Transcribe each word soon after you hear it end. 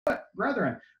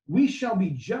brethren, we shall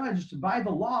be judged by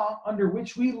the law under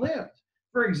which we lived.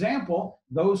 For example,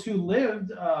 those who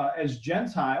lived as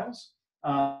Gentiles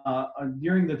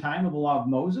during the time of the law of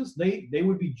Moses, they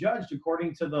would be judged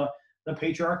according to the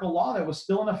patriarchal law that was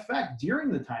still in effect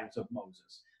during the times of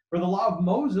Moses. For the law of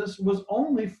Moses was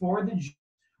only for the Jews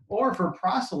or for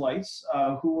proselytes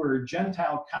who were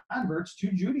Gentile converts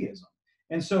to Judaism.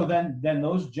 And so then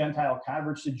those Gentile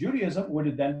converts to Judaism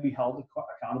would then be held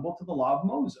accountable to the law of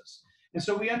Moses. And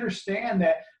so we understand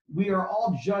that we are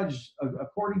all judged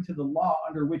according to the law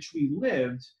under which we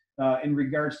lived in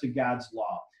regards to God's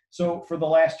law. So for the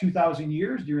last 2,000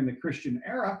 years during the Christian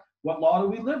era, what law do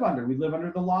we live under? We live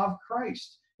under the law of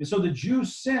Christ. And so the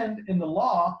Jews sinned in the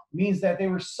law means that they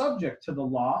were subject to the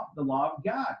law of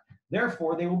God.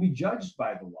 Therefore, they will be judged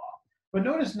by the law. But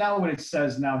notice now what it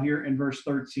says now here in verse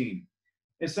 13.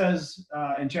 It says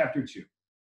in chapter 2,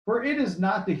 for it is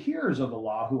not the hearers of the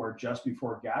law who are just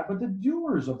before God, but the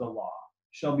doers of the law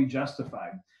shall be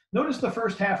justified. Notice the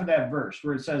first half of that verse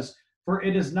where it says, for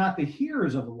it is not the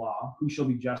hearers of the law who shall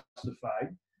be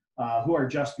justified, who are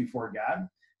just before God.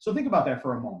 So think about that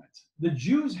for a moment. The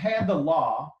Jews had the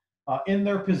law in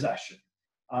their possession.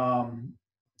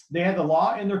 They had the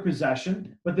law in their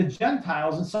possession, but the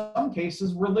Gentiles in some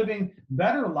cases were living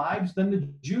better lives than the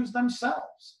Jews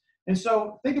themselves. And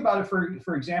so think about it,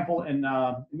 for example, and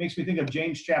it makes me think of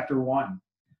James chapter 1.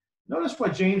 Notice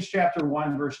what James chapter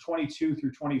 1, verse 22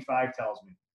 through 25 tells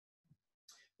me.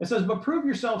 It says, but prove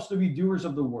yourselves to be doers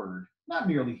of the word, not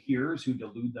merely hearers who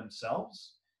delude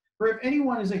themselves. For if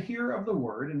anyone is a hearer of the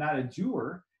word and not a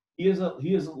doer, he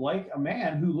is like a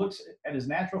man who looks at his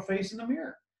natural face in the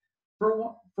mirror.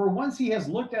 For once he has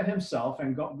looked at himself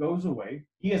and goes away,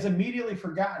 he has immediately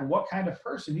forgotten what kind of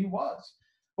person he was.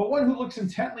 But one who looks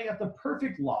intently at the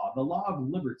perfect law, the law of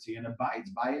liberty, and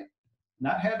abides by it,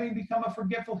 not having become a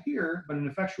forgetful hearer, but an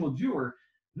effectual doer,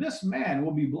 this man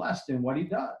will be blessed in what he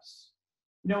does.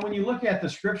 You know, when you look at the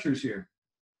scriptures here,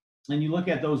 and you look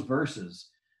at those verses,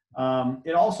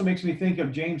 it also makes me think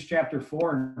of James chapter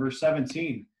 4 and verse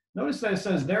 17. Notice that it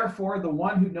says, therefore, the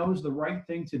one who knows the right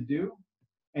thing to do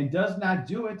and does not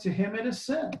do it, to him it is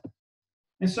sin.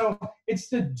 And so it's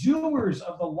the doers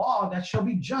of the law that shall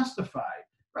be justified.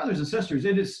 Brothers and sisters,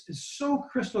 it is so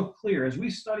crystal clear as we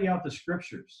study out the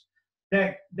scriptures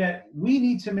that we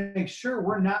need to make sure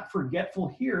we're not forgetful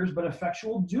hearers, but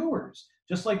effectual doers,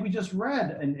 just like we just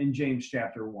read in James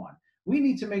chapter 1. We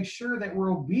need to make sure that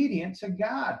we're obedient to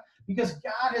God, because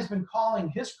God has been calling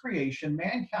his creation,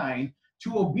 mankind,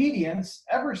 to obedience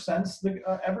ever since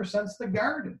the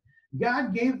garden.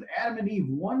 God gave Adam and Eve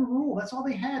one rule. That's all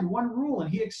they had, one rule, and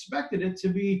he expected it to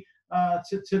be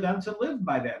to them to live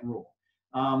by that rule.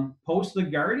 Post the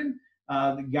garden,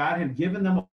 God had given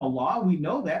them a law. We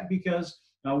know that because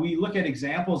we look at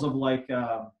examples of like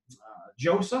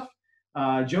Joseph.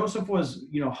 Joseph was,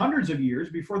 hundreds of years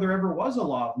before there ever was a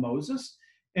law of Moses.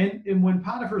 And when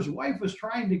Potiphar's wife was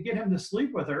trying to get him to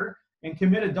sleep with her and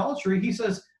commit adultery, he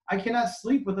says, I cannot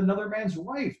sleep with another man's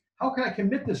wife. How can I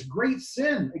commit this great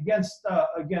sin against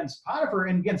Potiphar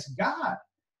and against God?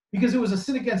 Because it was a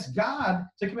sin against God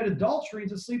to commit adultery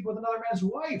and to sleep with another man's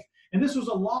wife. And this was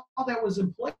a law that was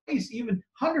in place even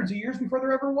hundreds of years before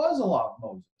there ever was a law of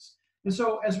Moses. And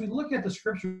so as we look at the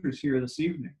scriptures here this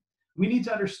evening, we need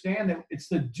to understand that it's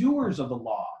the doers of the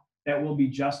law that will be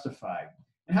justified.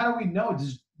 And how do we know?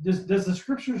 Does the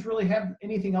scriptures really have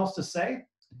anything else to say?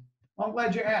 Well, I'm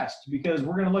glad you asked, because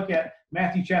we're going to look at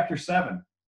Matthew chapter 7.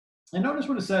 And notice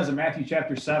what it says in Matthew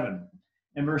chapter 7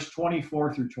 and verse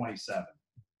 24 through 27.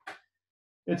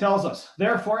 It tells us,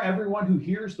 therefore, everyone who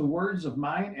hears the words of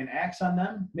mine and acts on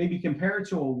them may be compared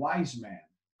to a wise man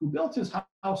who built his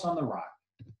house on the rock.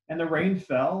 And the rain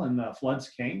fell, and the floods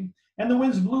came, and the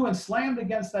winds blew and slammed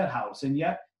against that house, and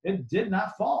yet it did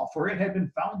not fall, for it had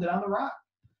been founded on the rock.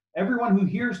 Everyone who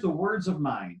hears the words of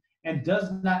mine and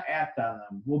does not act on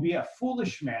them will be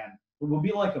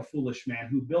like a foolish man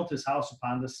who built his house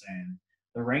upon the sand.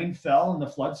 The rain fell, and the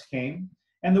floods came,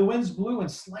 and the winds blew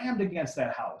and slammed against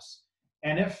that house,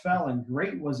 and it fell, and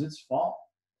great was its fall.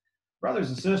 Brothers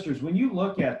and sisters, when you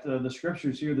look at the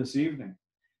scriptures here this evening,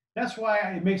 that's why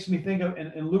it makes me think of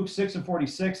in Luke 6 and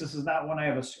 46, this is not one I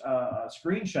have a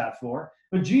screenshot for,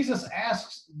 but Jesus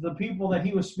asks the people that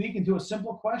he was speaking to a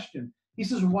simple question. He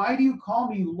says, why do you call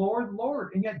me Lord,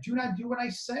 Lord, and yet do not do what I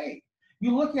say?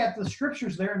 You look at the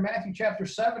scriptures there in Matthew chapter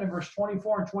 7 and verse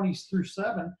 24 and 20 through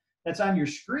 7, that's on your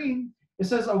screen. It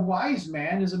says, a wise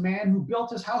man is a man who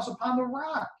built his house upon the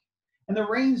rock. And the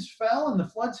rains fell, and the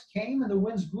floods came, and the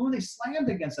winds blew, and they slammed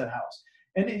against that house.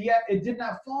 And yet it did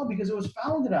not fall because it was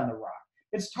founded on the rock.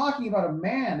 It's talking about a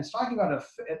man. It's talking about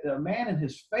a man in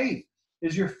his faith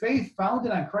Is your faith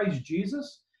founded on Christ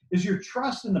Jesus? Is your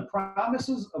trust in the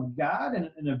promises of God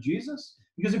and of Jesus?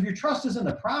 Because if your trust is in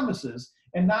the promises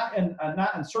and not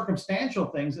in circumstantial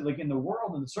things, like in the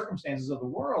world and the circumstances of the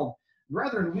world,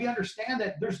 brethren, we understand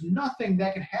that there's nothing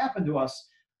that can happen to us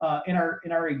in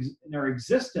our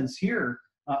existence here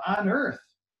on earth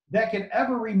that can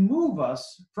ever remove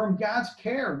us from God's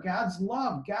care, God's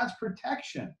love, God's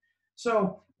protection.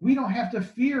 So we don't have to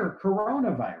fear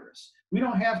coronavirus. We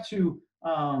don't have to.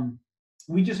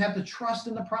 We just have to trust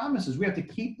in the promises. We have to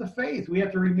keep the faith. We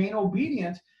have to remain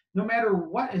obedient no matter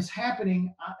what is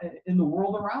happening in the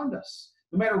world around us,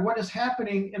 no matter what is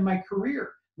happening in my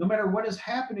career, no matter what is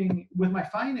happening with my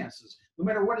finances, no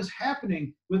matter what is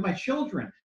happening with my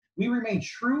children. We remain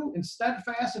true and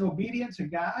steadfast and obedient to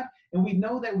God, and we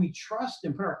know that we trust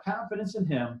and put our confidence in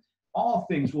Him. All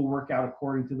things will work out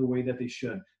according to the way that they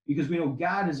should, because we know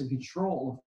God is in control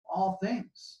of all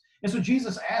things. And so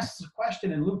Jesus asks a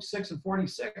question in Luke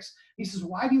 6:46. He says,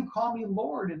 why do you call me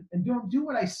Lord and don't do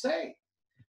what I say?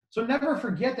 So never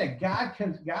forget that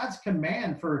God's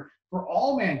command for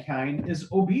all mankind is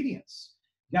obedience.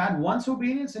 God wants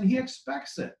obedience and He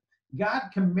expects it. God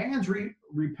commands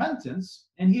repentance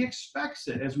and He expects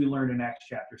it, as we learned in Acts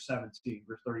chapter 17,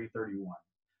 verse 30-31.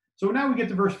 So now we get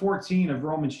to verse 14 of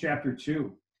Romans chapter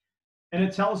 2. And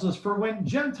it tells us, for when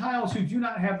Gentiles who do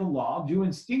not have the law do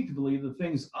instinctively the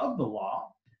things of the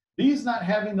law, these not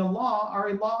having the law are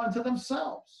a law unto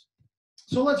themselves.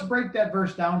 So let's break that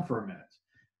verse down for a minute.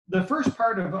 The first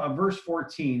part of verse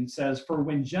 14 says, for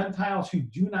when Gentiles who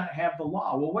do not have the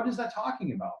law. Well, what is that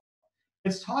talking about?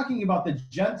 It's talking about the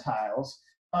Gentiles.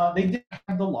 They didn't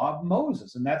have the law of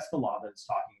Moses, and that's the law that it's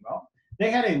talking about. They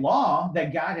had a law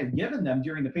that God had given them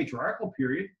during the patriarchal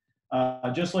period,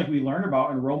 just like we learn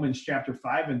about in Romans chapter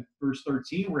 5 and verse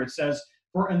 13, where it says,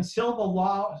 for until the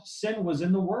law, sin was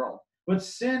in the world, but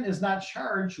sin is not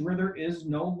charged where there is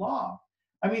no law.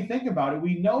 I mean, think about it.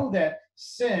 We know that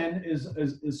sin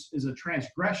is a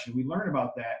transgression. We learn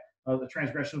about that, the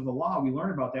transgression of the law. We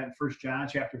learn about that in 1 John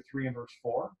chapter 3 and verse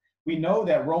 4. We know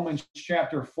that Romans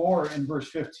chapter 4 and verse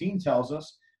 15 tells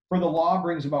us, for the law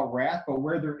brings about wrath, but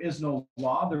where there is no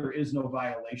law, there is no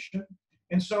violation.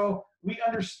 And so we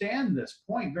understand this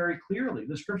point very clearly.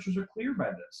 The scriptures are clear by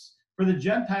this. For the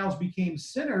Gentiles became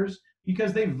sinners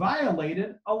because they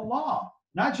violated a law,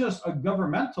 not just a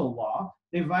governmental law,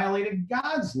 they violated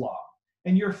God's law.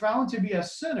 And you're found to be a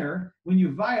sinner when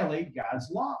you violate God's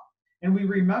law. And we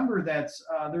remember that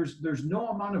there's no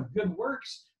amount of good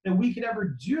works that we could ever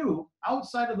do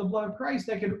outside of the blood of Christ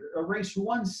that could erase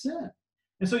one sin.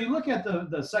 And so you look at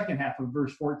the second half of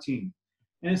verse 14,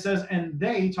 and it says, and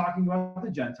they, talking about the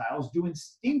Gentiles, do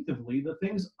instinctively the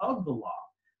things of the law.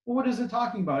 Well, what is it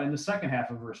talking about in the second half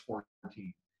of verse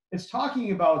 14? It's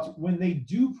talking about when they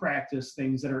do practice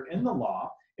things that are in the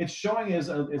law, it's showing it's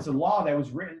a law that was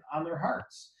written on their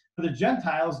hearts. For the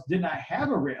Gentiles did not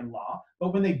have a written law,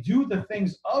 but when they do the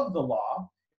things of the law,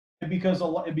 it becomes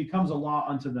a law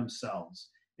unto themselves.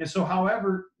 And so,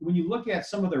 however, when you look at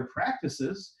some of their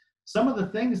practices, some of the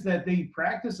things that they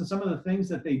practiced and some of the things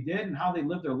that they did and how they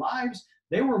lived their lives,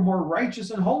 they were more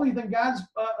righteous and holy than God's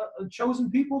chosen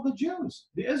people, the Jews,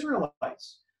 the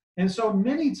Israelites. And so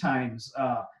many times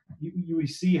you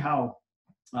see how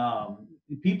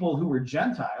people who were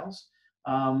Gentiles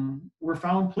were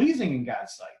found pleasing in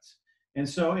God's sight. And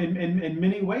so in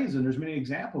many ways, and there's many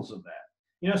examples of that.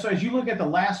 You know, so as you look at the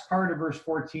last part of verse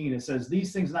 14, it says,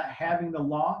 these things not having the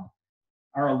law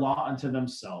are a law unto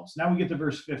themselves. Now we get to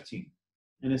verse 15,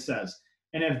 and it says,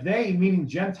 and if they, meaning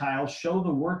Gentiles, show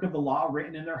the work of the law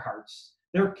written in their hearts,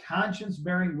 their conscience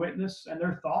bearing witness, and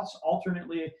their thoughts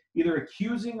alternately either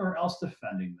accusing or else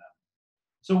defending them.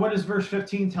 So what is verse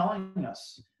 15 telling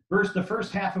us? The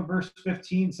first half of verse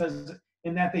 15 says,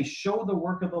 in that they show the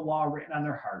work of the law written on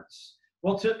their hearts.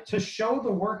 Well, to show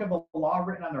the work of the law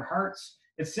written on their hearts,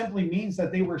 it simply means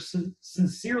that they were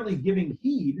sincerely giving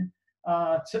heed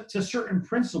to certain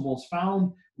principles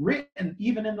found written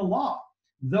even in the law,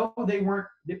 though they weren't,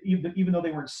 even though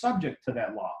they weren't subject to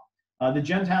that law. The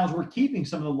Gentiles were keeping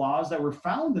some of the laws that were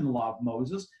found in the law of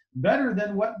Moses better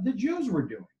than what the Jews were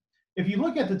doing. If you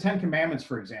look at the Ten Commandments,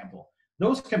 for example,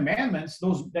 those commandments,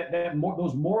 those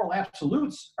moral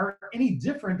absolutes, are any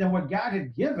different than what God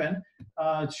had given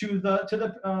to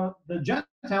the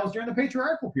Gentiles during the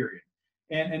patriarchal period,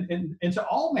 and to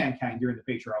all mankind during the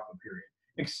patriarchal period,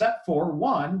 except for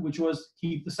one, which was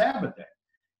keep the Sabbath day.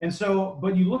 And so,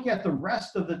 but you look at the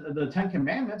rest of the Ten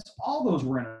Commandments, all those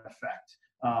were in effect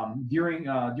during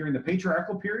the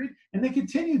patriarchal period, and they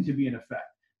continued to be in effect.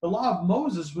 The law of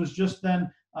Moses was just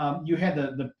then, you had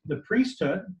the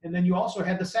priesthood, and then you also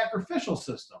had the sacrificial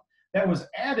system. that was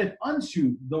added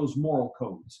unto those moral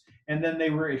codes. And then they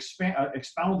were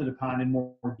expounded upon in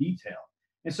more detail.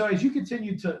 And so as you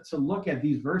continue to look at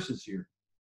these verses here,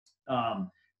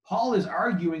 Paul is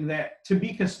arguing that to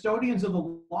be custodians of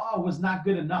the law was not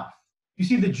good enough. You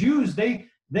see, the Jews, they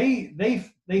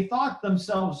thought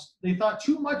themselves, they thought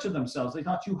too much of themselves, they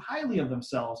thought too highly of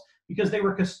themselves because they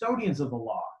were custodians of the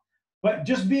law. But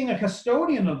just being a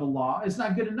custodian of the law is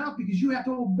not good enough because you have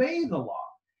to obey the law.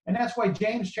 And that's why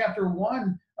James chapter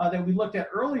 1 that we looked at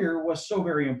earlier was so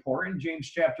very important. James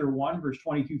chapter 1, verse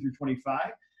 22 through 25,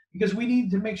 because we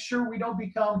need to make sure we don't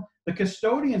become the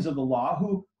custodians of the law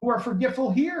who are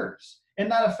forgetful hearers and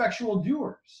not effectual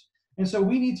doers. And so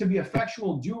we need to be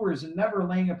effectual doers and never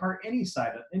laying apart any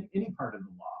part of the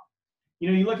law. You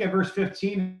know, you look at verse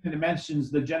 15 and it mentions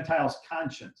the Gentiles'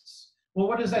 conscience. Well,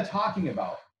 what is that talking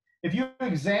about? If you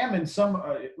examine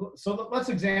let's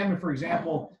examine, for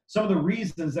example, some of the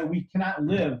reasons that we cannot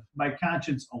live by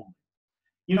conscience only.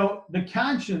 You know, the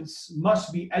conscience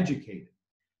must be educated.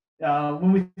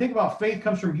 When we think about faith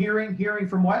comes from hearing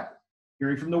from what?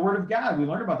 Hearing from the word of God. We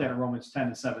learned about that in Romans 10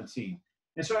 and 17.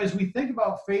 And so as we think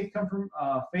about faith comes from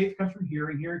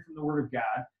hearing from the word of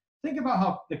God, think about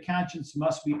how the conscience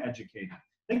must be educated.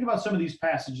 Think about some of these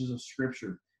passages of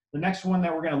scripture. The next one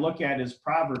that we're going to look at is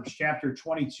Proverbs chapter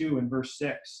 22 and verse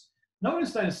 6.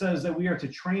 Notice that it says that we are to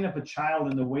train up a child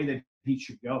in the way that he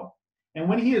should go. And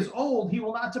when he is old, he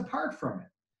will not depart from it.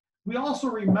 We also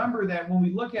remember that when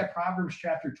we look at Proverbs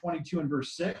chapter 22 and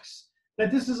verse 6,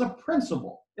 that this is a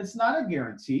principle. It's not a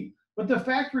guarantee, but the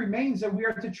fact remains that we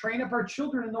are to train up our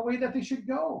children in the way that they should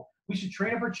go. We should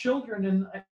train up our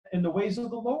children in the ways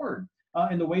of the Lord,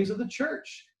 in the ways of the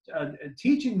church,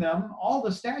 teaching them all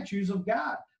the statutes of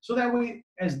God. So that way,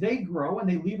 as they grow and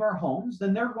they leave our homes,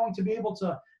 then they're going to be able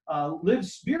to live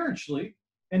spiritually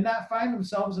and not find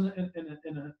themselves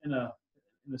in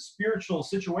a spiritual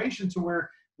situation to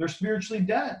where they're spiritually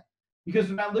dead, because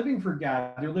they're not living for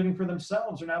God. They're living for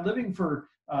themselves. They're not living for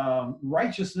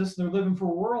righteousness. They're living for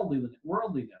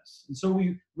worldliness. And so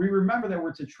we remember that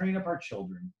we're to train up our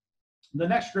children. The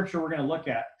next scripture we're going to look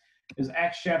at is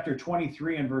Acts chapter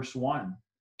 23 and verse 1.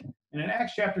 And in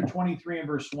Acts chapter 23 and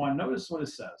verse 1, notice what it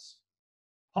says.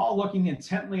 Paul, looking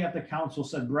intently at the council,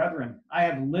 said, "Brethren, I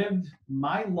have lived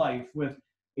my life with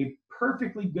a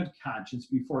perfectly good conscience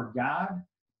before God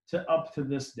up to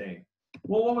this day."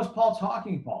 Well, what was Paul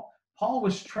talking about? Paul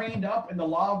was trained up in the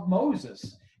law of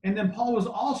Moses. And then Paul was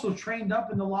also trained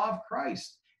up in the law of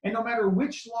Christ. And no matter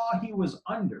which law he was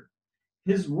under,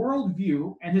 his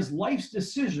worldview and his life's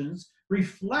decisions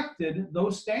reflected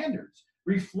those standards,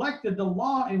 reflected the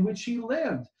law in which he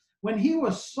lived. When he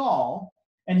was Saul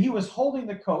and he was holding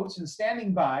the coats and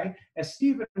standing by as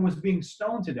Stephen was being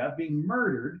stoned to death, being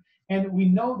murdered, and we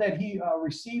know that he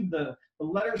received the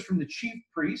letters from the chief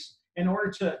priest in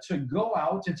order to go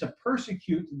out and to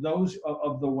persecute those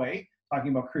of the way,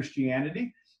 talking about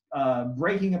Christianity,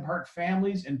 breaking apart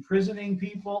families, imprisoning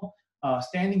people,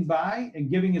 standing by and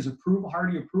giving his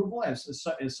hearty approval as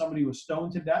somebody was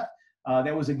stoned to death.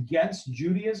 That was against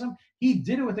Judaism. He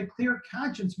did it with a clear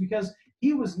conscience because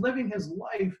he was living his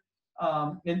life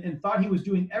and thought he was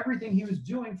doing everything he was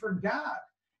doing for God.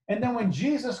 And then when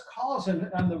Jesus calls him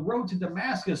on the road to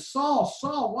Damascus, "Saul,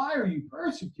 Saul, why are you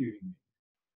persecuting me?"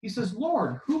 He says,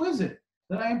 "Lord, who is it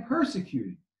that I am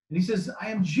persecuting?" And he says, "I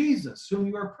am Jesus, whom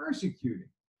you are persecuting."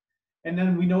 And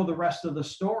then we know the rest of the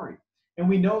story. And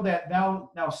we know that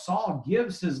now Saul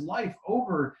gives his life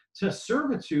over to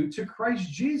servitude to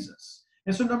Christ Jesus.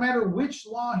 And so no matter which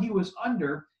law he was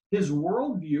under, his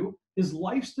worldview, his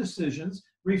life's decisions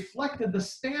reflected the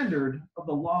standard of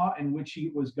the law in which he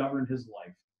was governed his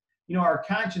life. You know, our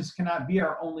conscience cannot be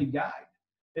our only guide.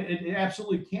 It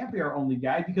absolutely can't be our only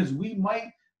guide because we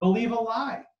might believe a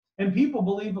lie. And people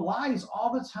believe lies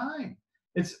all the time.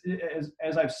 It's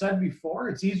as I've said before,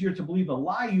 it's easier to believe a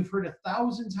lie you've heard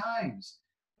 1,000 times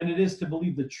than it is to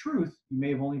believe the truth you may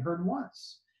have only heard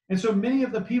once. And so many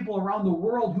of the people around the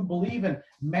world who believe in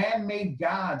man-made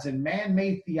gods and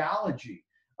man-made theology,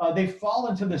 they fall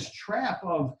into this trap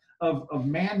of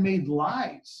man-made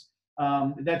lies,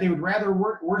 that they would rather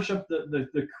worship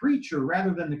the creature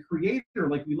rather than the creator,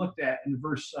 like we looked at in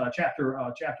chapter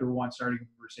 1, starting in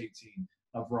verse 18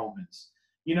 of Romans.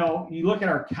 You know, you look at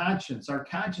our conscience. Our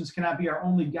conscience cannot be our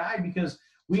only guide because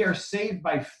we are saved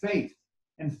by faith.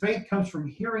 And faith comes from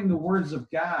hearing the words of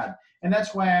God. And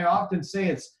that's why I often say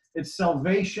it's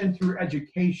salvation through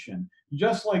education,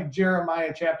 just like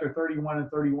Jeremiah chapter 31 and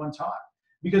 31 taught.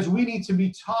 Because we need to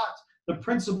be taught the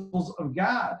principles of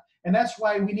God. And that's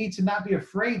why we need to not be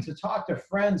afraid to talk to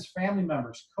friends, family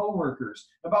members, coworkers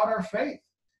about our faith,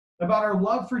 about our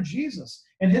love for Jesus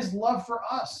and his love for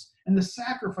us. and the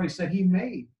sacrifice that he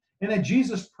made. And that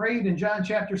Jesus prayed in John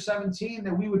chapter 17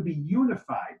 that we would be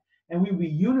unified, and we would be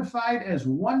unified as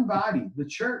one body, the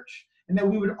church, and that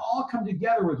we would all come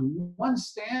together with one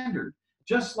standard,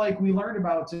 just like we learned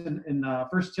about in 1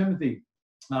 Timothy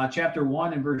chapter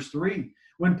 1 and verse 3,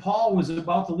 when Paul was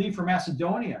about to leave for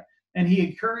Macedonia, and he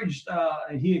encouraged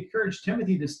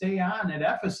Timothy to stay on at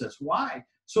Ephesus. Why?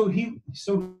 So he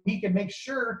could make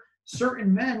sure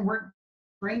certain men weren't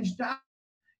strange doctrines.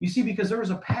 You see, because there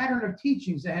was a pattern of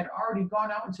teachings that had already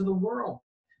gone out into the world,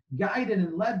 guided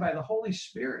and led by the Holy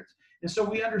Spirit. And so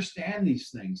we understand these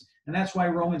things. And that's why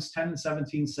Romans 10 and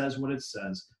 17 says what it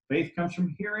says. Faith comes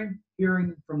from hearing,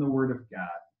 hearing from the word of God.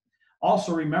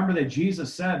 Also, remember that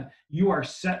Jesus said, you are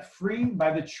set free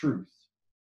by the truth.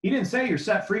 He didn't say you're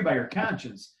set free by your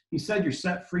conscience. He said you're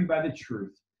set free by the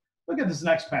truth. Look at this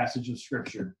next passage of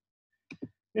Scripture.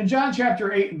 In John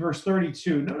chapter 8 and verse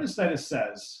 32, notice that it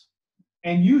says,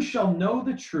 and you shall know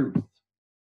the truth,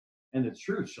 and the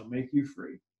truth shall make you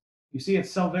free. You see,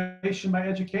 it's salvation by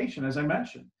education, as I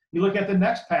mentioned. You look at the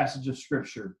next passage of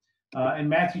Scripture in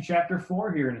Matthew chapter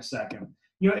 4 here in a second.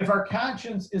 You know, if our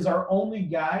conscience is our only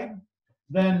guide,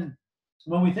 then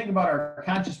when we think about our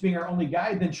conscience being our only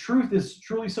guide, then truth is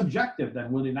truly subjective,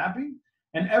 then, will it not be?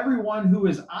 And everyone who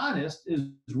is honest is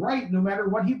right no matter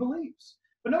what he believes.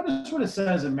 But notice what it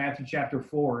says in Matthew chapter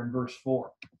 4 and verse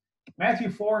 4.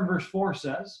 Matthew 4 and verse 4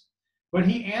 says, but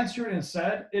he answered and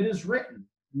said, it is written,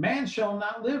 man shall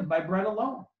not live by bread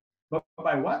alone, but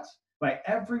by what? By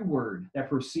every word that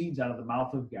proceeds out of the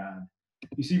mouth of God.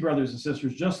 You see, brothers and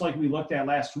sisters, just like we looked at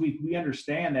last week, we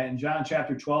understand that in John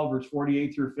chapter 12, verse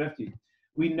 48 through 50,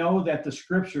 we know that the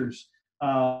Scriptures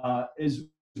is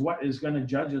what is going to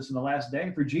judge us in the last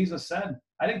day. For Jesus said,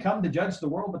 I didn't come to judge the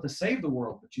world, but to save the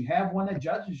world. But you have one that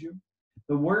judges you.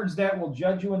 The words that will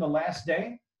judge you in the last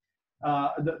day,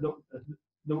 let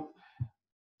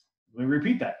me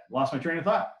repeat that. Lost my train of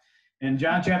thought. In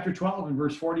John chapter 12 and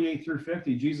verse 48 through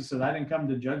 50, Jesus said, I didn't come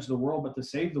to judge the world, but to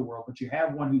save the world. But you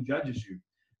have one who judges you.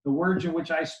 The words in which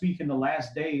I speak in the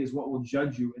last day is what will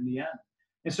judge you in the end.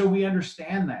 And so we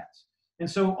understand that. And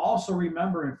so also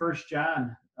remember in 1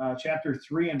 John chapter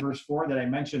 3 and verse 4 that I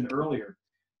mentioned earlier,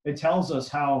 it tells us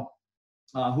how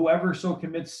whoever so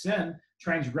commits sin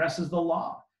transgresses the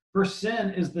law. For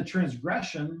sin is the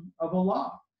transgression of a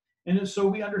law. And so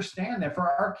we understand that for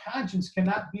our conscience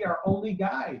cannot be our only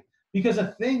guide, because a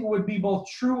thing would be both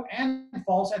true and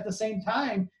false at the same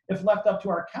time if left up to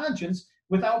our conscience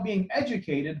without being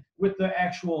educated with the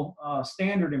actual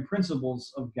standard and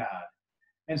principles of God.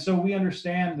 And so we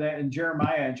understand that in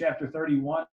Jeremiah in chapter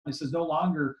 31, it says, no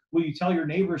longer will you tell your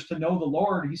neighbors to know the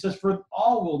Lord. He says, for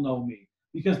all will know me,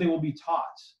 because they will be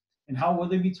taught. And how will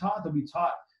they be taught? They'll be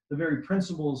taught the very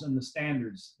principles and the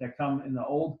standards that come in the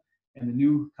Old and the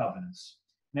New Covenants.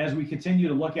 And as we continue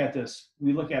to look at this,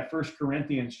 we look at 1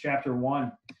 Corinthians chapter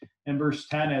 1 and verse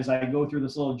 10 as I go through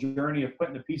this little journey of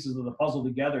putting the pieces of the puzzle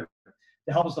together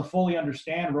to help us to fully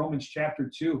understand Romans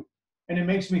chapter 2. And it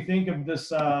makes me think of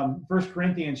this 1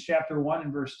 Corinthians chapter 1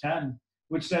 and verse 10,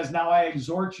 which says, now I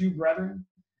exhort you, brethren,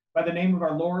 by the name of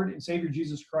our Lord and Savior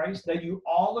Jesus Christ, that you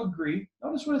all agree.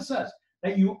 Notice what it says,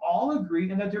 that you all agree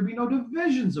and that there be no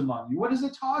divisions among you. What is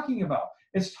it talking about?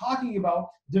 It's talking about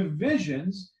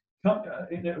divisions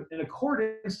in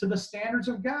accordance to the standards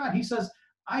of God. He says,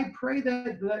 I pray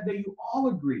that you all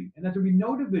agree and that there be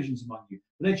no divisions among you,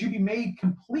 that you be made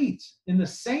complete in the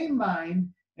same mind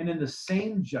and in the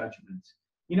same judgment.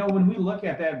 You know, when we look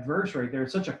at that verse right there,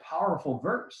 it's such a powerful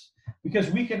verse because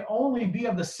we can only be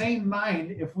of the same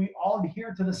mind if we all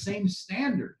adhere to the same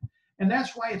standard. And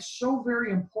that's why it's so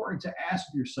very important to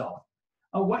ask yourself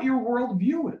what your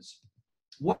worldview is.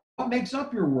 What makes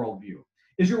up your worldview?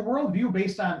 Is your worldview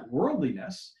based on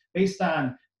worldliness, based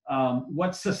on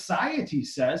what society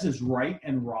says is right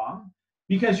and wrong?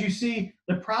 Because you see,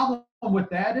 the problem with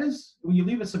that is when you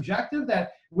leave it subjective,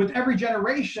 that with every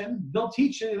generation, they'll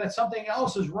teach you that something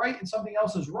else is right and something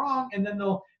else is wrong, and then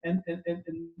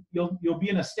you'll be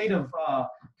in a state of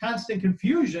constant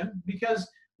confusion because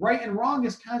right and wrong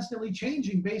is constantly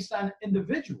changing based on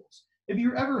individuals. If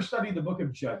you ever study the book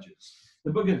of Judges,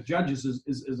 the book of Judges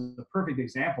is a perfect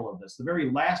example of this. The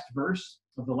very last verse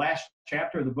of the last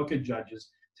chapter of the book of Judges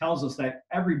tells us that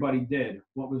everybody did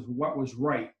what was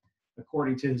right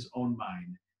according to his own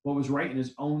mind, what was right in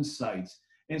his own sight.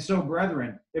 And so,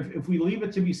 brethren, if we leave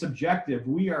it to be subjective,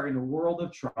 we are in a world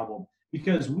of trouble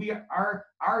because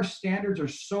our standards are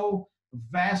so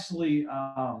vastly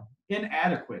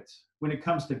inadequate when it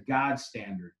comes to God's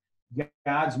standard,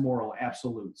 God's moral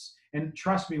absolutes. And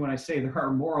trust me when I say there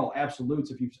are moral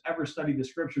absolutes. If you've ever studied the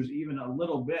scriptures even a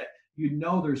little bit, you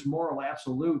know there's moral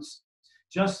absolutes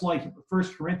just like 1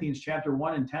 Corinthians chapter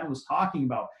 1 and 10 was talking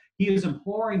about. He is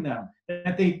imploring them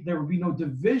that there would be no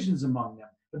divisions among them,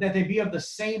 but that they be of the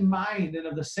same mind and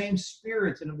of the same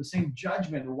spirit and of the same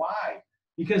judgment. Why?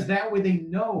 Because that way they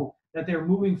know that they're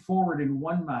moving forward in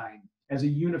one mind as a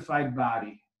unified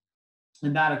body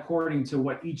and not according to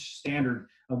what each standard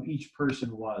of each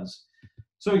person was.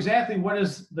 So exactly what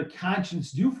does the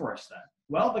conscience do for us then?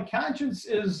 Well, the conscience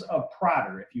is a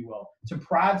prodder, if you will, to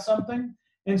prod something.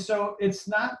 And so it's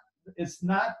not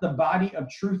the body of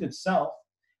truth itself,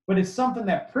 but it's something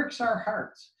that pricks our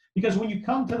hearts. Because when you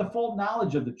come to the full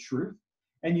knowledge of the truth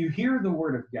and you hear the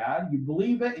word of God, you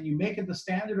believe it and you make it the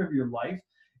standard of your life,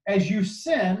 as you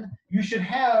sin, you should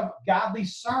have godly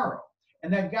sorrow.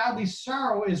 And that godly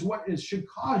sorrow is what should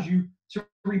cause you to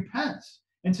repent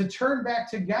and to turn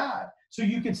back to God so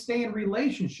you can stay in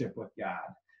relationship with God.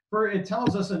 For it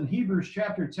tells us in Hebrews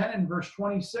chapter 10 and verse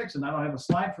 26, and I don't have a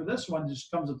slide for this one,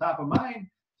 just comes to the top of mind,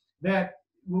 that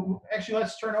actually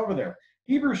let's turn over there.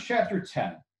 Hebrews chapter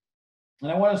 10,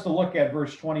 and I want us to look at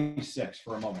verse 26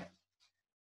 for a moment.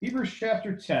 Hebrews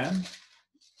chapter 10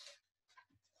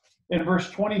 and verse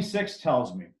 26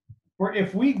 tells me, for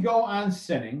if we go on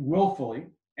sinning willfully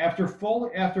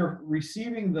after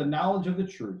receiving the knowledge of the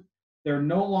truth, there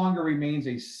no longer remains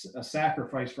a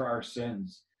sacrifice for our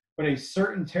sins, but a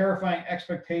certain terrifying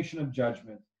expectation of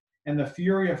judgment and the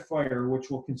fury of fire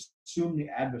which will consume the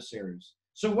adversaries.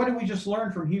 So what did we just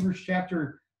learn from Hebrews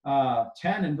chapter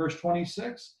 10 and verse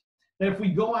 26? That if we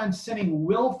go on sinning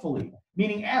willfully,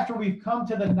 meaning after we've come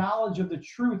to the knowledge of the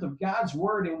truth of God's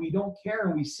word and we don't care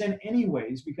and we sin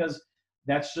anyways because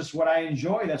that's just what I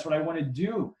enjoy, that's what I want to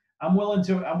do. I'm willing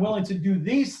to do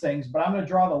these things, but I'm going to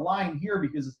draw the line here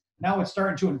because now it's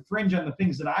starting to infringe on the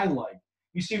things that I like.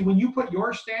 You see, when you put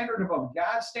your standard above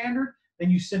God's standard,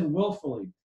 then you sin willfully,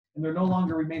 and there no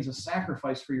longer remains a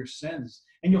sacrifice for your sins.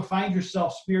 And you'll find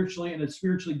yourself spiritually in a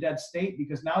spiritually dead state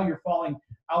because now you're falling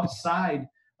outside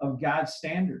of God's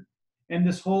standard. And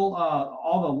this whole,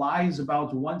 all the lies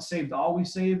about once saved,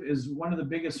 always saved is one of the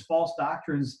biggest false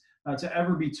doctrines to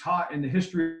ever be taught in the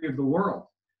history of the world,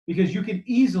 because you can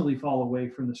easily fall away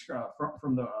from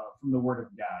the Word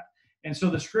of God. And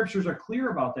so the scriptures are clear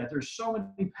about that. There's so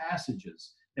many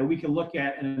passages that we can look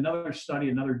at in another study,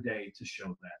 another day, to show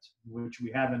that, which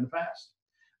we have in the past.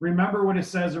 Remember what it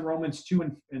says in Romans 2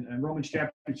 and Romans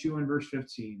chapter 2 and verse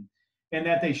 15, and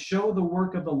that they show the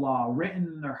work of the law written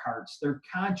in their hearts, their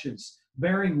conscience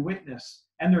bearing witness,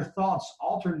 and their thoughts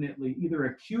alternately either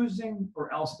accusing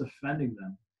or else defending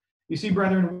them. You see,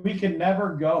 brethren, we can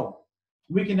never go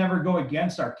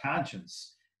against our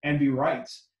conscience and be right.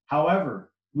 However,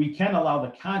 we cannot allow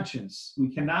the conscience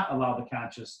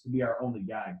to be our only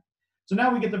guide. So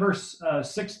now we get to verse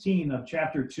 16 of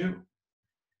chapter 2.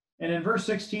 And in verse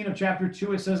 16 of chapter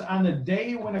 2, it says, on the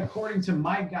day when, according to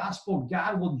my gospel,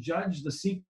 God will judge the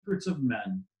secrets of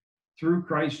men through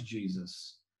Christ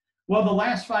Jesus. Well, the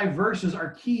last 5 verses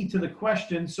are key to the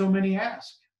question so many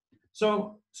ask.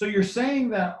 So you're saying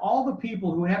that all the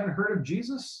people who haven't heard of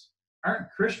Jesus aren't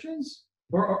Christians?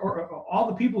 Or all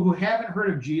the people who haven't heard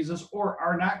of Jesus or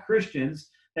are not Christians,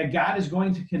 that God is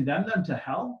going to condemn them to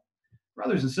hell?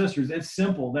 Brothers and sisters, it's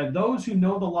simple, that those who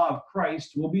know the law of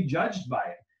Christ will be judged by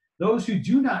it. Those who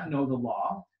do not know the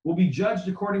law will be judged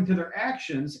according to their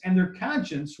actions, and their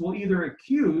conscience will either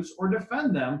accuse or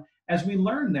defend them, as we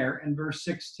learn there in verse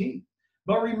 16.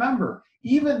 But remember,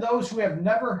 even those who have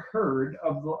never heard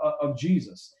of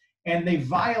Jesus, and they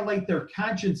violate their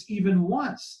conscience even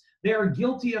once, they are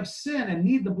guilty of sin and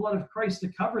need the blood of Christ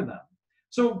to cover them.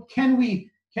 So can we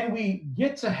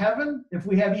get to heaven if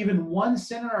we have even one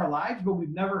sin in our lives, but we've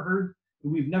never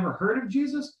heard of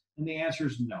Jesus? And the answer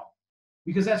is no,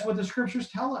 because that's what the scriptures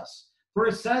tell us. For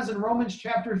it says in Romans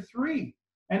chapter 3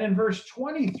 and in verse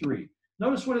 23,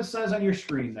 notice what it says on your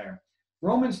screen there.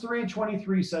 Romans 3 and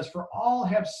 23 says, for all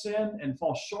have sinned and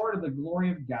fall short of the glory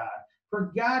of God.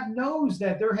 For God knows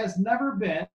that there has never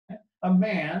been a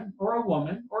man or a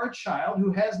woman or a child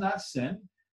who has not sinned,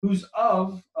 who's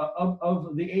of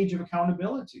the age of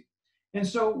accountability. And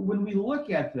so when we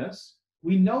look at this,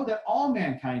 we know that all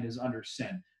mankind is under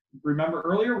sin. Remember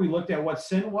earlier we looked at what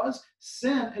sin was?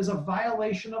 Sin is a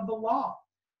violation of the law.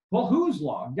 Well, whose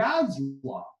law? God's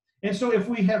law. And so if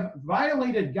we have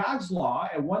violated God's law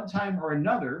at one time or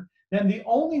another, then the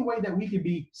only way that we can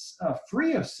be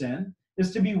free of sin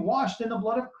is to be washed in the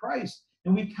blood of Christ.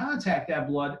 And we contact that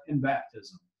blood in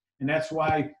baptism. And that's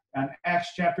why in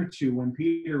Acts chapter 2, when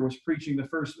Peter was preaching the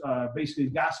first, basically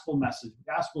gospel message,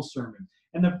 gospel sermon,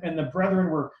 and the brethren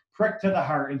were pricked to the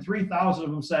heart, and 3,000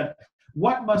 of them said,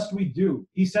 what must we do?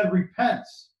 He said, repent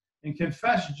and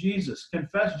confess Jesus.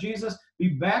 Confess Jesus, be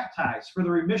baptized for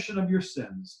the remission of your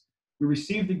sins. You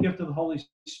receive the gift of the Holy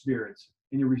Spirit,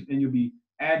 and you'll be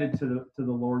added to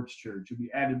the Lord's church. You'll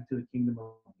be added to the kingdom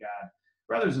of God.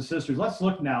 Brothers and sisters, let's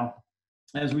look now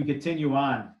as we continue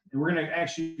on. And we're going to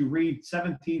actually read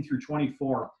 17 through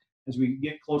 24 as we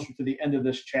get closer to the end of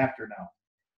this chapter now.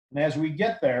 And as we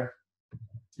get there,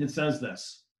 it says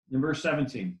this in verse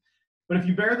 17. But if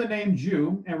you bear the name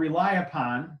Jew and rely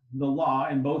upon the law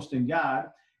and boast in God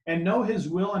and know his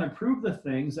will and approve the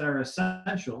things that are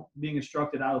essential, being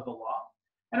instructed out of the law,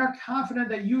 and are confident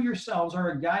that you yourselves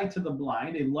are a guide to the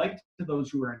blind, a light to those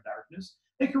who are in darkness,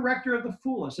 a corrector of the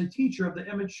foolish, a teacher of the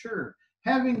immature,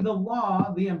 having the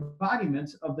law, the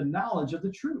embodiment of the knowledge of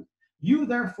the truth. You,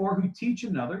 therefore, who teach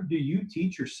another, do you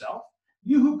teach yourself?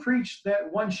 You who preach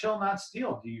that one shall not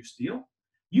steal, do you steal?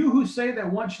 You who say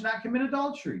that one should not commit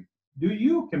adultery, do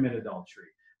you commit adultery?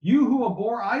 You who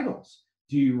abhor idols,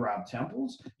 do you rob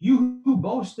temples? You who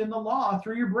boast in the law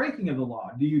through your breaking of the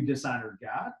law, do you dishonor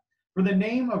God? For the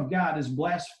name of God is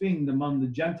blasphemed among the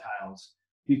Gentiles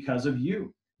because of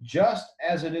you, just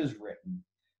as it is written.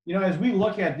 You know, as we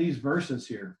look at these verses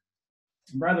here,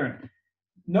 brethren,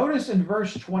 notice in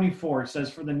verse 24, it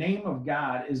says, for the name of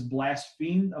God is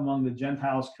blasphemed among the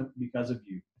Gentiles because of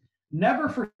you. Never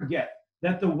forget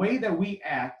that the way that we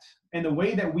act and the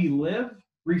way that we live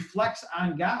reflects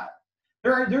on God.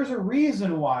 There's a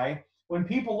reason why when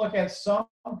people look at some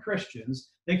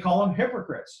Christians, they call them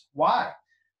hypocrites. Why?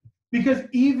 Because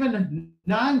even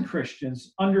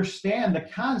non-Christians understand the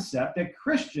concept that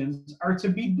Christians are to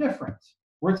be different.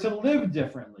 We're to live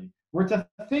differently. We're to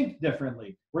think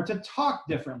differently. We're to talk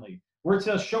differently. We're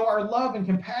to show our love and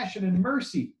compassion and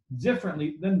mercy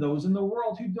differently than those in the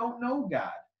world who don't know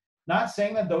God. Not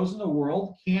saying that those in the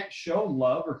world can't show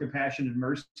love or compassion and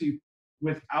mercy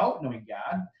without knowing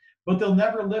God, but they'll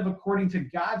never live according to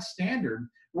God's standard,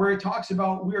 where it talks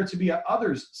about we are to be an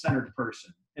others-centered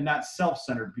person and not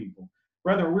self-centered people.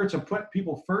 Rather, we're to put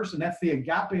people first, and that's the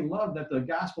agape love that the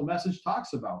gospel message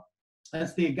talks about.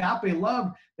 That's the agape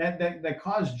love that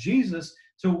caused Jesus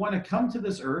to want to come to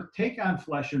this earth, take on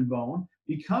flesh and bone,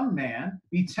 become man,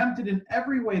 be tempted in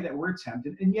every way that we're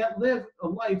tempted, and yet live a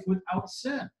life without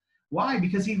sin. Why?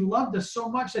 Because he loved us so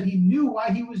much that he knew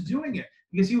why he was doing it.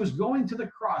 Because he was going to the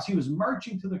cross. He was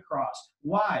marching to the cross.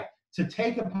 Why? To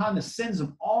take upon the sins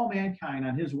of all mankind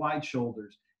on his wide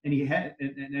shoulders.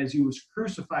 And as he was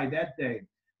crucified that day,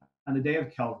 on the day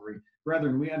of Calvary,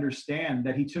 brethren, we understand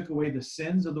that he took away the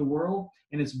sins of the world,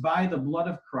 and it's by the blood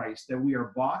of Christ that we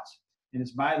are bought, and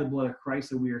it's by the blood of Christ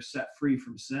that we are set free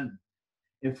from sin,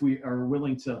 if we are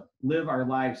willing to live our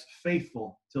lives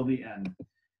faithful till the end.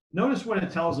 Notice what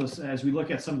it tells us as we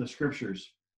look at some of the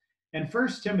scriptures. In 1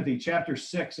 Timothy chapter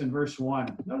 6 and verse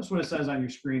 1, notice what it says on your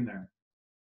screen there.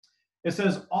 It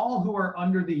says, all who are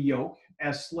under the yoke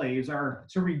as slaves are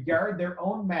to regard their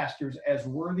own masters as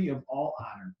worthy of all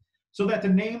honor, so that the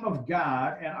name of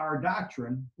God and our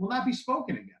doctrine will not be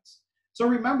spoken against. So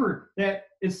remember that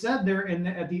it said there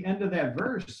at the end of that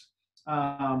verse,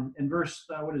 in verse,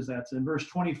 what is that? In verse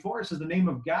 24, it says the name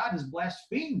of God is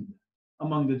blasphemed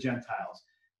among the Gentiles.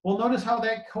 Well, notice how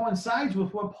that coincides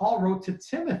with what Paul wrote to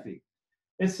Timothy.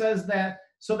 It says that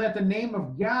so that the name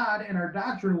of God and our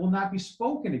doctrine will not be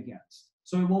spoken against.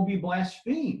 So it won't be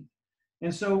blasphemed.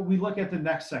 And so we look at the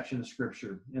next section of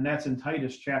scripture, and that's in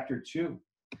Titus chapter 2.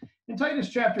 In Titus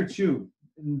chapter 2,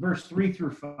 in verse 3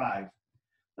 through 5,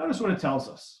 notice what it tells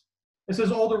us. It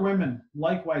says, older women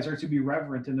likewise are to be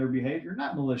reverent in their behavior,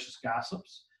 not malicious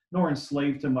gossips, nor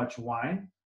enslaved to much wine,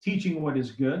 teaching what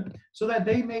is good, so that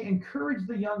they may encourage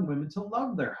the young women to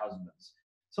love their husbands,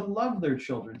 to love their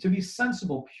children, to be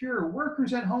sensible, pure,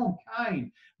 workers at home,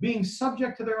 kind, being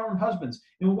subject to their own husbands.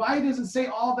 And why does it say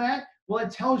all that? Well,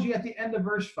 it tells you at the end of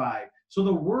verse 5, so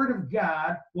the word of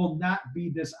God will not be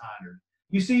dishonored.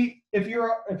 You see, if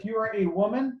you're a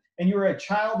woman and you're a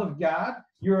child of God,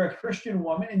 you're a Christian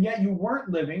woman, and yet you weren't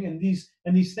living in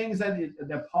these things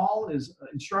that Paul is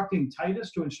instructing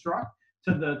Titus to instruct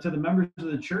to the members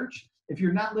of the church. If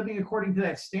you're not living according to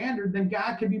that standard, then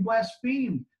God can be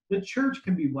blasphemed. The church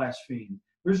can be blasphemed.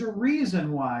 There's a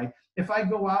reason why if I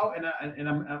go out and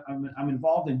I'm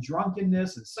involved in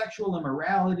drunkenness and sexual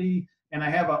immorality, and I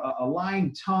have a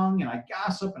lying tongue, and I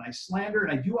gossip and I slander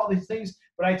and I do all these things,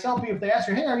 but I tell people, if they ask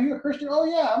you, hey, are you a Christian? Oh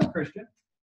yeah, I'm a Christian.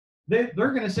 They're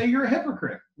going to say you're a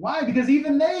hypocrite. Why? Because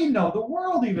even they know, the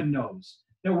world even knows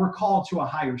that we're called to a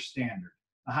higher standard,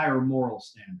 a higher moral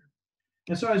standard.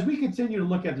 And so as we continue to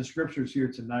look at the scriptures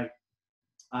here tonight,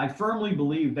 I firmly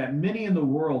believe that many in the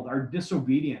world are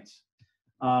disobedient.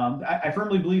 I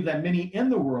firmly believe that many in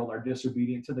the world are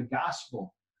disobedient to the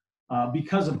gospel.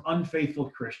 because of unfaithful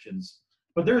Christians.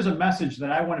 But there's a message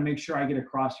that I want to make sure I get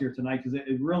across here tonight, because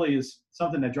it really is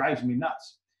something that drives me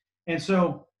nuts. And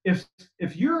so if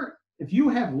you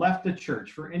have left the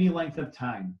church for any length of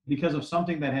time because of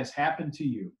something that has happened to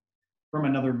you from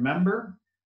another member,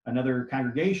 another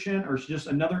congregation, or just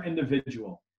another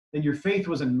individual, then your faith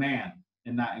was in man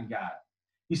and not in God.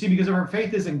 You see, because if our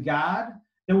faith is in God,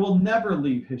 then we'll never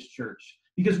leave his church,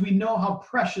 because we know how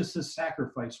precious his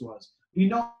sacrifice was. We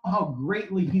know how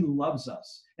greatly he loves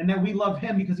us, and that we love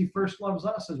him because he first loves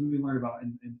us, as we learned about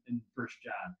in 1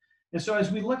 John. And so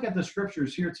as we look at the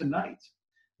scriptures here tonight,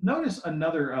 notice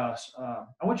another, I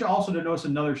want you also to notice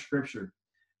another scripture.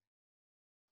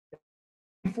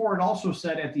 Before it also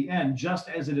said at the end, just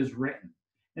as it is written.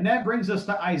 And that brings us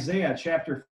to Isaiah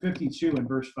chapter 52 and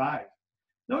verse 5.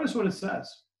 Notice what it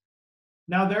says.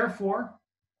 Now therefore,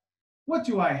 what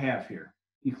do I have here,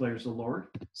 declares the Lord,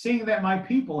 seeing that my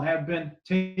people have been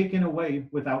taken away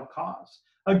without cause?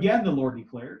 Again, the Lord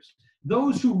declares,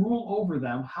 those who rule over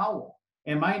them howl,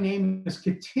 and my name is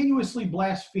continuously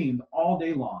blasphemed all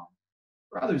day long.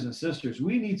 Brothers and sisters,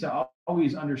 we need to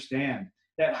always understand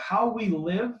that how we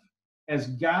live as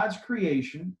God's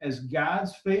creation, as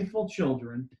God's faithful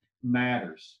children,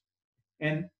 matters.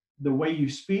 And the way you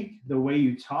speak, the way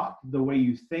you talk, the way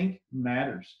you think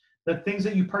matters. The things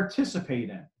that you participate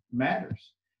in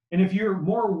matters. And if you're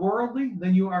more worldly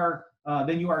than you are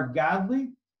godly,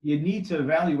 you need to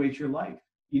evaluate your life.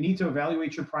 You need to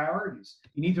evaluate your priorities.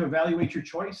 You need to evaluate your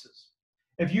choices.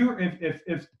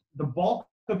 If the bulk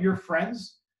of your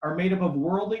friends are made up of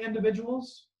worldly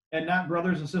individuals and not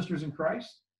brothers and sisters in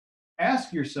Christ,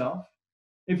 ask yourself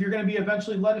if you're going to be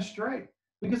eventually led astray,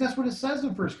 because that's what it says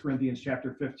in 1 Corinthians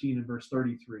chapter 15 and verse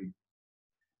 33.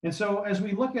 And so as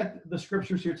we look at the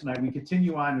scriptures here tonight, we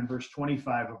continue on in verse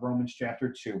 25 of Romans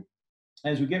chapter 2.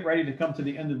 As we get ready to come to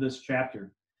the end of this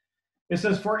chapter, it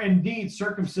says, for indeed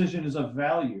circumcision is of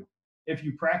value if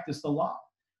you practice the law.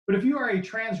 But if you are a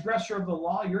transgressor of the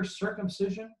law, your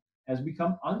circumcision has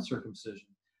become uncircumcision.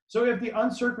 So if the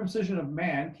uncircumcision of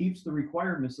man keeps the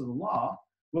requirements of the law,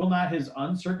 will not his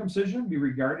uncircumcision be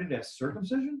regarded as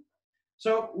circumcision?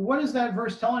 So what is that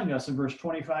verse telling us in verse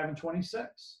 25 and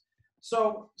 26?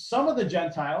 So some of the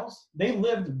Gentiles, they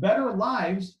lived better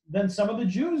lives than some of the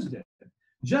Jews did.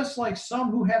 Just like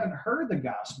some who haven't heard the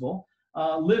gospel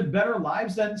live better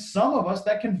lives than some of us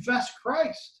that confess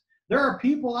Christ. There are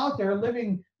people out there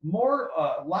living more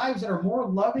lives that are more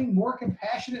loving, more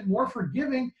compassionate, more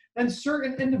forgiving than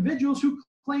certain individuals who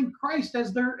claim Christ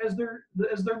as their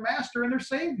master and their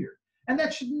savior. And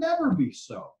that should never be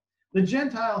so. The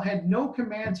Gentile had no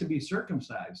command to be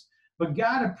circumcised, but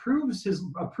God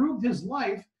approved his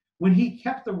life when he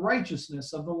kept the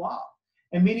righteousness of the law.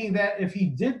 And meaning that if he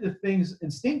did the things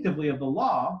instinctively of the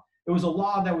law, it was a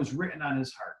law that was written on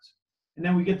his heart. And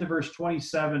then we get to verse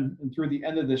 27 and through the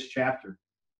end of this chapter.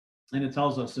 And it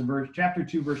tells us in chapter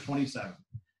 2, verse 27.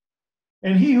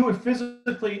 And he who is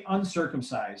physically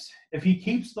uncircumcised, if he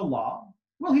keeps the law,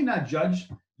 will he not judge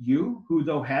you, who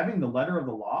though having the letter of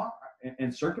the law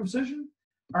and circumcision,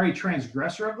 are a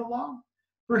transgressor of the law?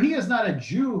 For he is not a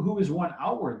Jew who is one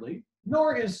outwardly,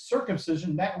 nor is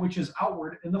circumcision that which is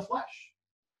outward in the flesh.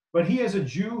 But he is a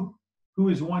Jew who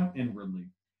is one inwardly.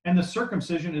 And the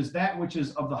circumcision is that which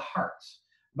is of the heart,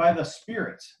 by the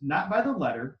Spirit, not by the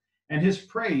letter, and his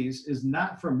praise is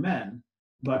not from men,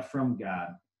 but from God.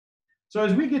 So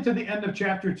as we get to the end of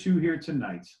chapter 2 here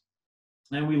tonight,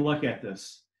 and we look at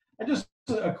this, and just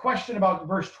a question about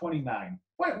verse 29.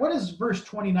 What is verse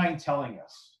 29 telling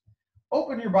us?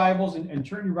 Open your Bibles and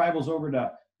turn your Bibles over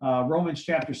to Romans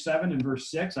chapter 7 and verse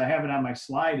 6. I have it on my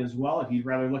slide as well, if you'd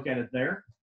rather look at it there.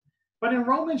 But in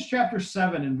Romans chapter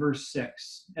 7 and verse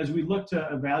 6, as we look to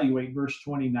evaluate verse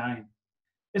 29,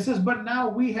 it says, but now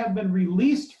we have been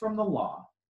released from the law,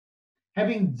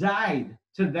 having died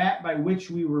to that by which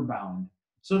we were bound,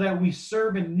 so that we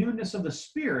serve in newness of the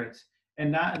Spirit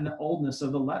and not in the oldness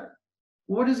of the letter.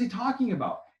 What is he talking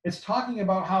about? It's talking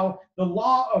about how the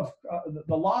law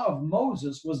of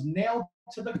Moses was nailed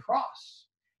to the cross,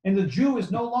 and the Jew is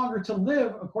no longer to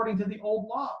live according to the old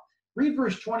law. Read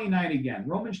verse 29 again.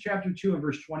 Romans chapter 2 and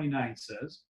verse 29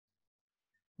 says,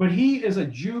 but he is a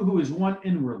Jew who is one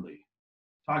inwardly.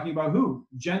 Talking about who?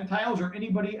 Gentiles or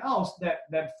anybody else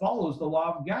that follows the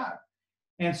law of God.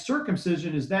 And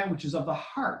circumcision is that which is of the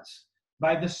heart,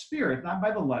 by the Spirit, not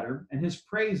by the letter. And his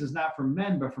praise is not from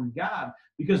men, but from God.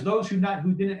 Because those who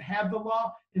didn't have the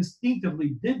law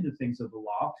instinctively did the things of the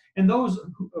law. And those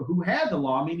who had the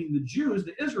law, meaning the Jews,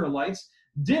 the Israelites,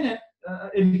 didn't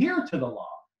adhere to the law.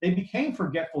 They became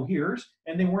forgetful hearers,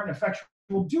 and they weren't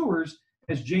effectual doers,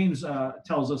 as James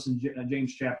tells us in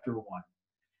James chapter 1.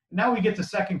 Now we get to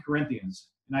 2 Corinthians.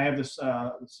 And I have this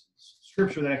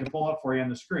scripture that I can pull up for you on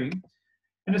the screen.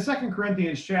 And in 2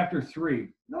 Corinthians chapter 3,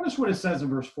 notice what it says in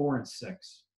verse 4 and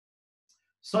 6.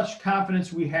 Such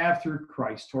confidence we have through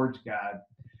Christ towards God,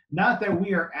 not that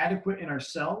we are adequate in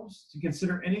ourselves to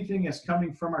consider anything as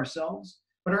coming from ourselves,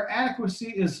 but our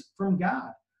adequacy is from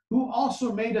God, who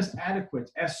also made us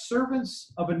adequate as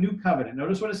servants of a new covenant.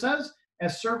 Notice what it says,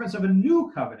 as servants of a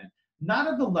new covenant, not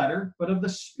of the letter, but of the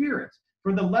Spirit.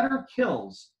 For the letter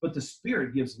kills, but the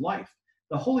Spirit gives life.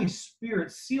 The Holy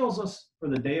Spirit seals us for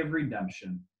the day of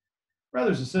redemption.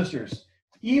 Brothers and sisters,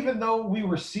 even though we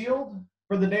were sealed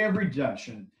for the day of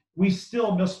redemption, we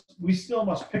still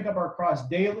must pick up our cross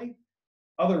daily.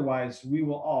 Otherwise, we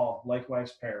will all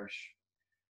likewise perish.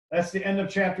 That's the end of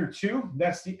chapter 2.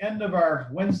 That's the end of our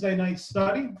Wednesday night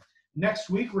study.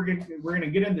 Next week, we're going to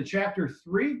get into chapter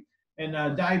 3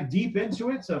 and dive deep into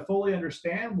it to fully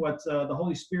understand what the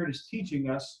Holy Spirit is teaching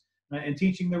us and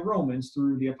teaching the Romans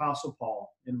through the Apostle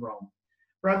Paul in Rome.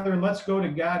 Brethren, let's go to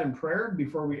God in prayer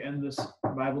before we end this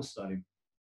Bible study.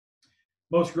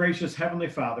 Most gracious Heavenly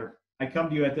Father, I come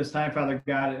to you at this time, Father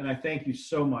God, and I thank you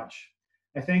so much.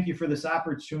 I thank you for this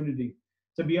opportunity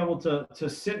to be able to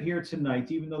sit here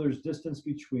tonight, even though there's distance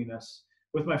between us,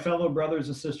 with my fellow brothers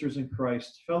and sisters in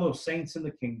Christ, fellow saints in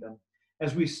the kingdom,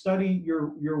 as we study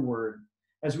your word,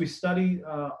 as we study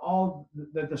all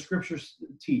that the scriptures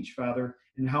teach, Father,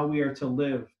 and how we are to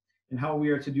live and how we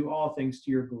are to do all things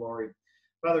to your glory.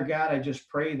 Father God, I just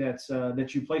pray that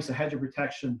you place a hedge of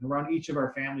protection around each of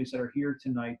our families that are here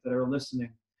tonight, that are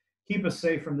listening. Keep us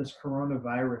safe from this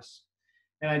coronavirus.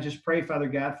 And I just pray, Father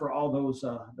God, for all those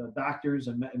the doctors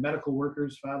and medical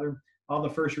workers, Father, all the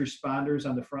first responders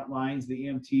on the front lines, the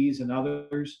EMTs and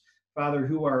others, Father,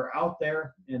 who are out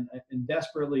there and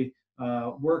desperately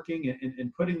working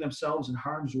and putting themselves in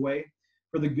harm's way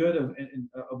for the good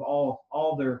of all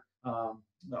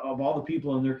the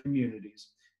people in their communities.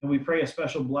 And we pray a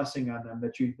special blessing on them,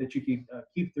 that you can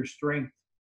keep their strength,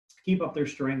 keep up their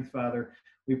strength, Father.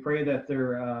 We pray that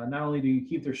they're not only do you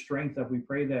keep their strength up, we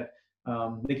pray that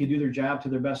they can do their job to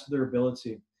the best of their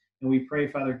ability. And we pray,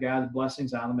 Father God,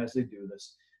 blessings on them as they do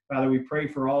this. Father, we pray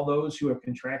for all those who have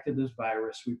contracted this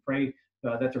virus. We pray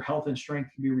that their health and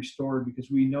strength can be restored,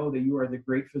 because we know that you are the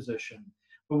great physician.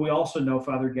 But we also know,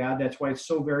 Father God, that's why it's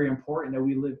so very important that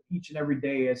we live each and every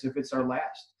day as if it's our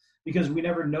last, because we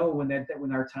never know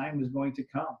when our time is going to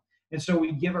come. And so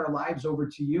we give our lives over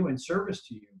to you in service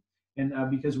to you, and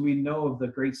because we know of the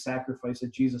great sacrifice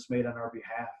that Jesus made on our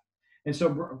behalf. And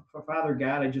so, Father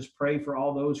God, I just pray for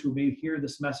all those who may hear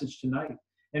this message tonight.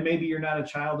 And maybe you're not a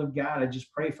child of God. I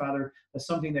just pray, Father, that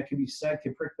something that can be said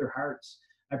can prick their hearts.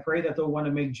 I pray that they'll want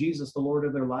to make Jesus the Lord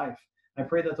of their life. I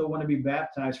pray that they'll want to be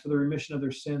baptized for the remission of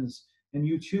their sins, and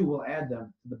you too will add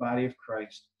them to the body of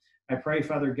Christ. I pray,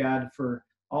 Father God, for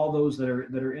all those that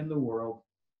are in the world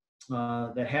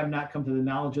that have not come to the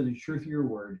knowledge of the truth of your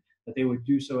word, that they would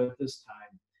do so at this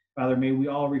time. Father, may we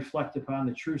all reflect upon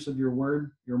the truths of your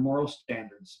word, your moral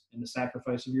standards, and the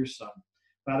sacrifice of your Son.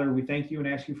 Father, we thank you and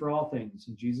ask you for all things.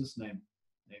 In Jesus' name,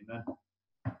 amen.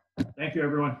 Thank you,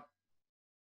 everyone.